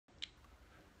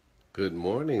Good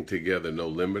morning together, no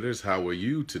limiters. How are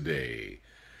you today?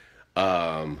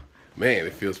 Um, Man,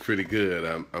 it feels pretty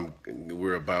good.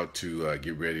 We're about to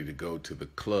get ready to go to the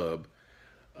club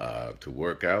to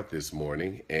work out this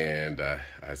morning, and I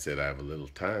said I have a little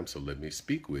time, so let me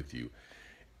speak with you.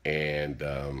 And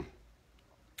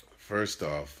First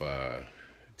off,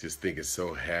 just thinking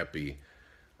so happy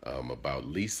about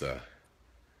Lisa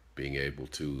being able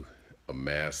to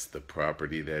amass the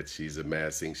property that she's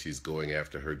amassing. She's going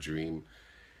after her dream.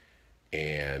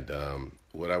 And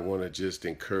What I want to just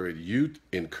encourage you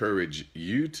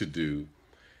to do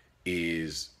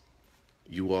is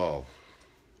you all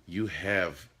you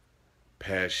have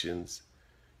passions,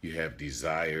 you have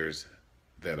desires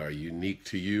that are unique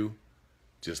to you,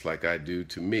 just like I do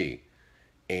to me.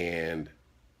 And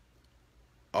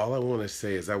all I want to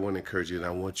say is I want to encourage you, and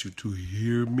I want you to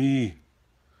hear me.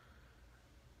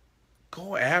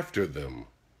 Go after them.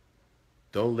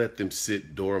 Don't let them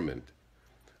sit dormant.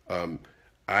 Um,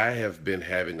 I have been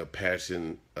having a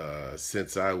passion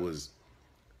since I was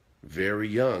very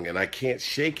young, and I can't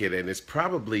shake it. And it's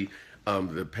probably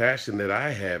the passion that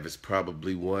I have is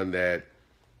probably one that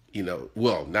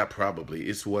well, not probably.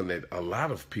 It's one that a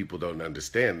lot of people don't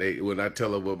understand. They When I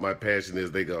tell them what my passion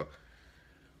is, they go,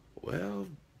 "Well,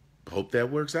 hope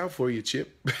that works out for you,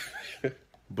 Chip."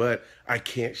 But I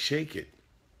can't shake it,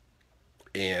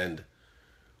 and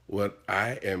what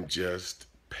I am just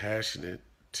passionate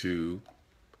to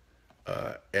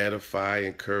edify,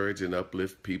 encourage, and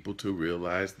uplift people to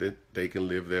realize that they can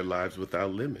live their lives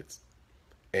without limits.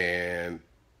 And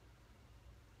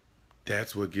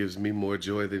that's what gives me more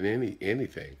joy than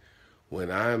anything. When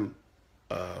I'm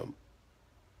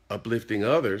uplifting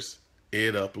others,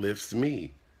 it uplifts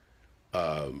me.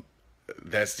 Um,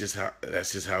 that's just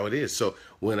how it is. So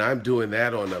when I'm doing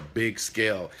that on a big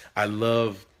scale, I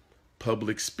love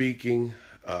public speaking.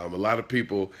 A lot of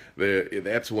people,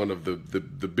 that's one of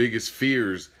the biggest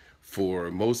fears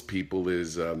for most people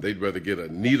is they'd rather get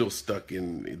a needle stuck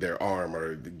in their arm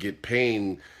or get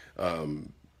pain,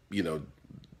 you know,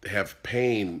 have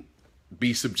pain,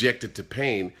 be subjected to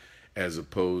pain as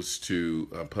opposed to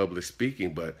public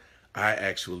speaking. But I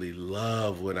actually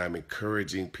love when I'm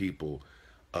encouraging people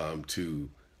to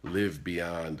live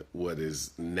beyond what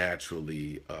is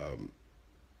naturally,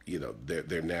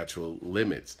 their natural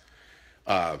limits.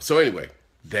 So anyway,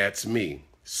 that's me.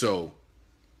 So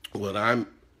what I'm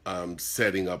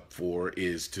setting up for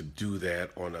is to do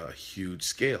that on a huge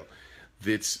scale.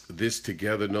 This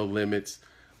together, no limits.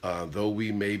 Though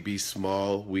we may be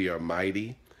small, we are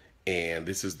mighty, and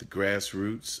this is the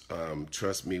grassroots.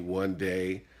 Trust me, one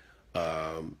day,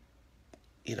 um,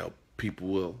 people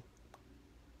will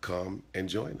come and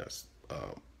join us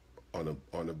on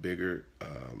a bigger.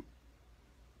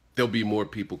 There'll be more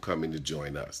people coming to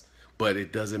join us, but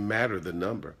it doesn't matter the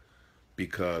number,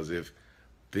 because if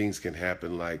things can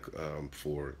happen like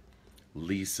for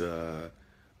Lisa,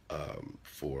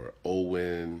 for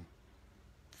Owen,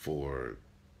 for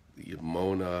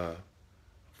Mona,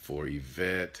 for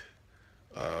Yvette,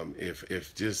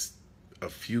 if just a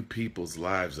few people's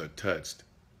lives are touched,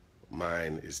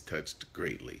 mine is touched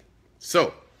greatly.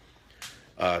 So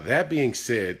that being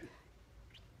said,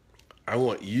 I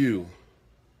want you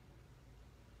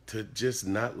to just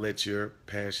not let your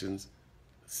passions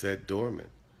set dormant.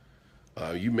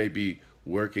 You may be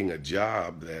working a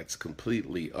job that's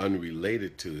completely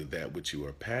unrelated to that which you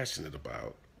are passionate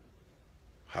about.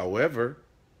 However,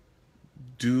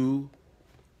 do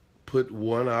put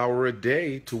 1 hour a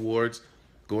day towards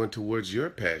going towards your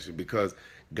passion, because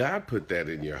God put that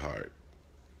in your heart.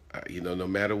 No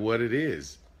matter what it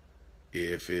is,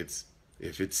 if it's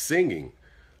singing,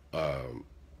 um,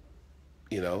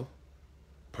 you know,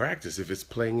 practice. If it's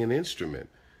playing an instrument,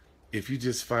 if you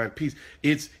just find peace,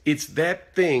 it's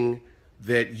that thing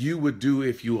that you would do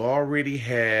if you already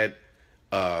had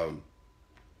um,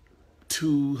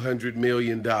 $200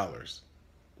 million.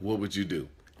 What would you do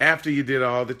after you did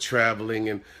all the traveling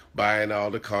and buying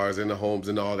all the cars and the homes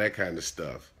and all that kind of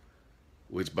stuff?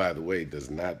 Which, by the way, does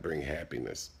not bring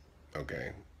happiness.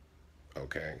 Okay,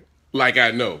 okay. Like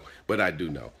I know, but I do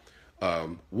know.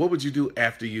 What would you do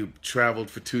after you traveled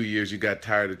for 2 years? You got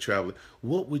tired of traveling.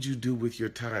 What would you do with your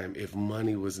time if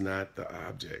money was not the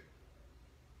object?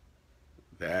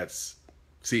 That's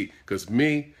See, because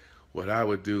me, what I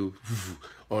would do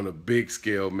on a big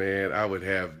scale, man, I would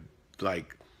have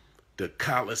like the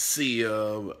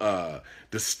Coliseum,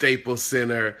 the Staples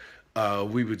Center.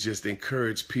 We would just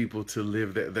encourage people to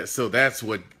live that. So that's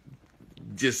what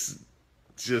just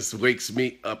just wakes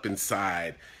me up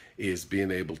inside, is being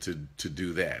able to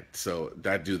do that. So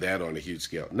I do that on a huge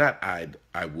scale. Not I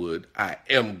would. I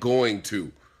am going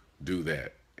to do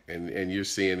that. And you're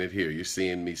seeing it here. You're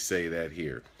seeing me say that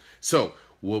here. So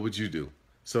what would you do?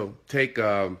 So think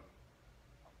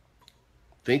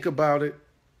about it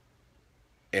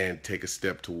and take a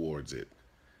step towards it.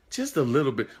 Just a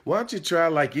little bit. Why don't you try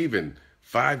like even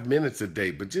 5 minutes a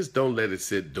day, but just don't let it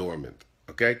sit dormant,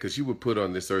 okay? Because you were put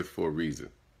on this earth for a reason.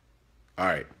 All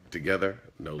right, together,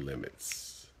 no limits.